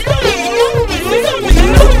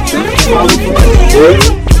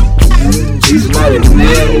Jesus mighty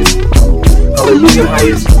name. Hallelujah,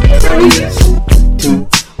 highest praise to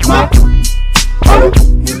my Father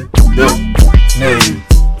in the name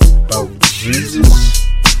of Jesus.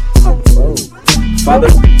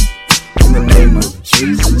 Father, in the name of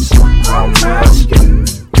Jesus, I'm asking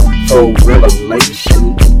for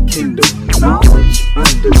revelation, kingdom knowledge,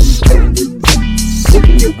 understanding,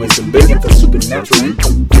 seeking your wisdom, begging for supernatural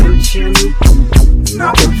intervention,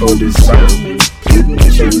 knocking for discernment, pleading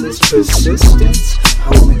shameless persistence.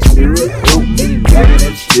 Holy Spirit, help me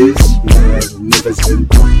manage this magnificent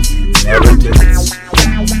inheritance.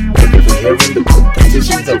 Thank you for hearing the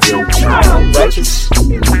petitions of your child, righteous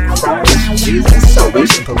in Christ Jesus.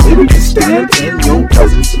 Salvation permitted to stand in your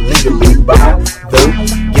presence legally by the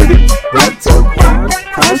giving rights of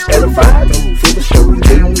Christ edified. Don't feel the show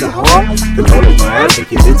within the heart. The Lord is my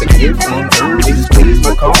advocate, it's a gift on earth. Jesus, please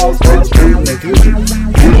my cause, past, present, and future. In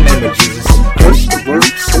the name of Jesus, crush the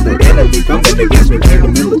works of the enemy coming against me. Bring the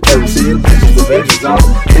military sin, just the vengeance out.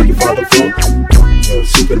 Thank you, Father, for your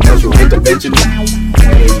supernatural intervention.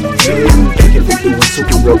 Amen. Thank you for doing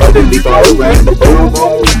super abundantly far and above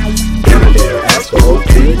all. Down there, ask for all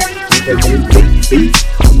things. You can make me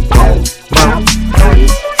all my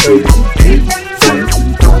highest praise. Desires,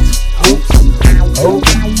 thoughts, hopes,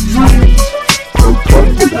 dreams.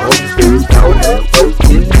 According to the Holy Spirit's power at work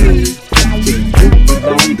in me. To you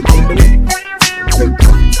belong the kingdom, the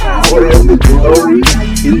power and the glory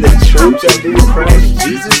in the church of the Christ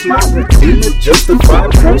Jesus, my Redeemer, justified,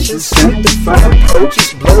 precious, sanctified,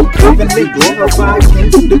 purchased, blood, covenant, glorified,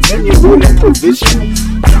 kingdom, dominion, rule, and provision.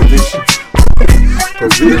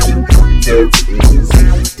 Death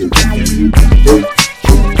is defeated. The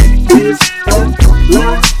King is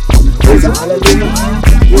alive. Praise the hallelujah.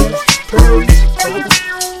 Yes, praise Father.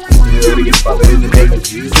 You ready to get Father in the name of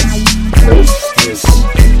Jesus? Post this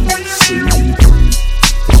seed.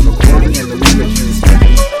 This recording in the name of Jesus.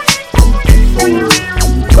 For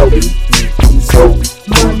loving me so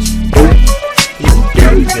much that you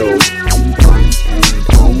gave your life and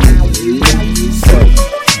only self.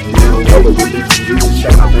 Now all the wicked Jesus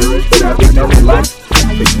shall not perish, but have eternal life.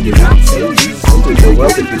 But you did not send Jesus into the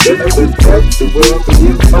world to deliver with death the world to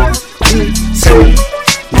give life. So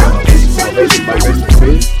now this is salvation by grace and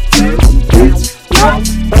faith, and it's not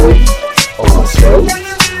of ourselves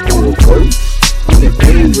or works. When the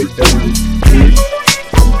pain we're done, it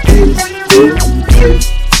is the gift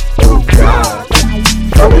of God.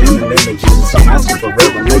 Father, in the name of Jesus, I'm asking for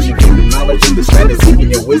revelation, kingdom knowledge, understanding,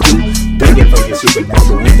 seeking your wisdom, begging for your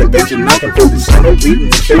supernatural intervention, knocking for discernment,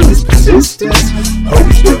 pleading and shameless persistence.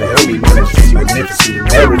 Holy Spirit, help me manage this magnificent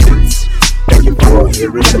inheritance. Thank you for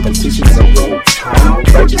hearing the petitions of your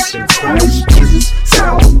child, righteous in Christ Jesus.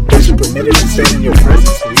 Salvation permitted to stand in your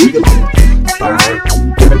presence legally by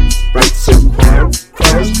giving rights of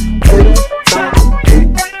Christ, edified,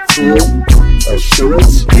 full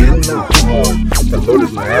assurance in the heart. The Lord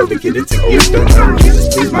is my advocate, it's a gift on earth.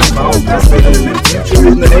 Jesus, please my cause, past, present, and future.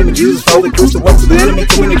 In the name of Jesus, Father, curse the works of the enemy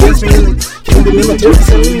coming against me in the kingdom, military,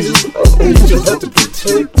 series of angels have to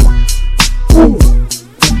protect. Ooh.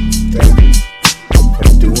 Thank you for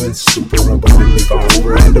doing super abundantly far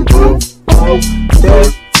over and above all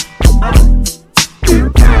that I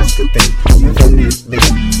dare ask or think, infinitely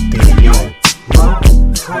beyond my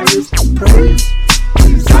highest praise.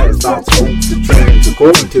 Desires, thoughts, hopes, and dreams,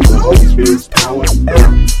 according to the Holy Spirit's power at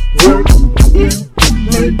work in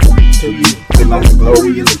me. To you belongs the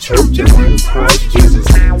glory in the church and in Christ Jesus.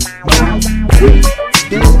 My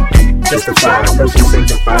Redeemer, justified, precious,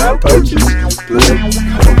 sanctified, purchased, blood,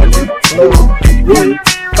 covenant, glory,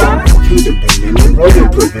 fire, kingdom, dominion, royal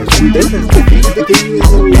provision. Death is defeated, the King is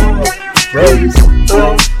alive. Praise the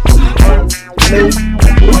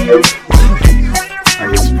hallelujah.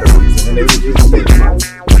 Highest praise in the name of Jesus.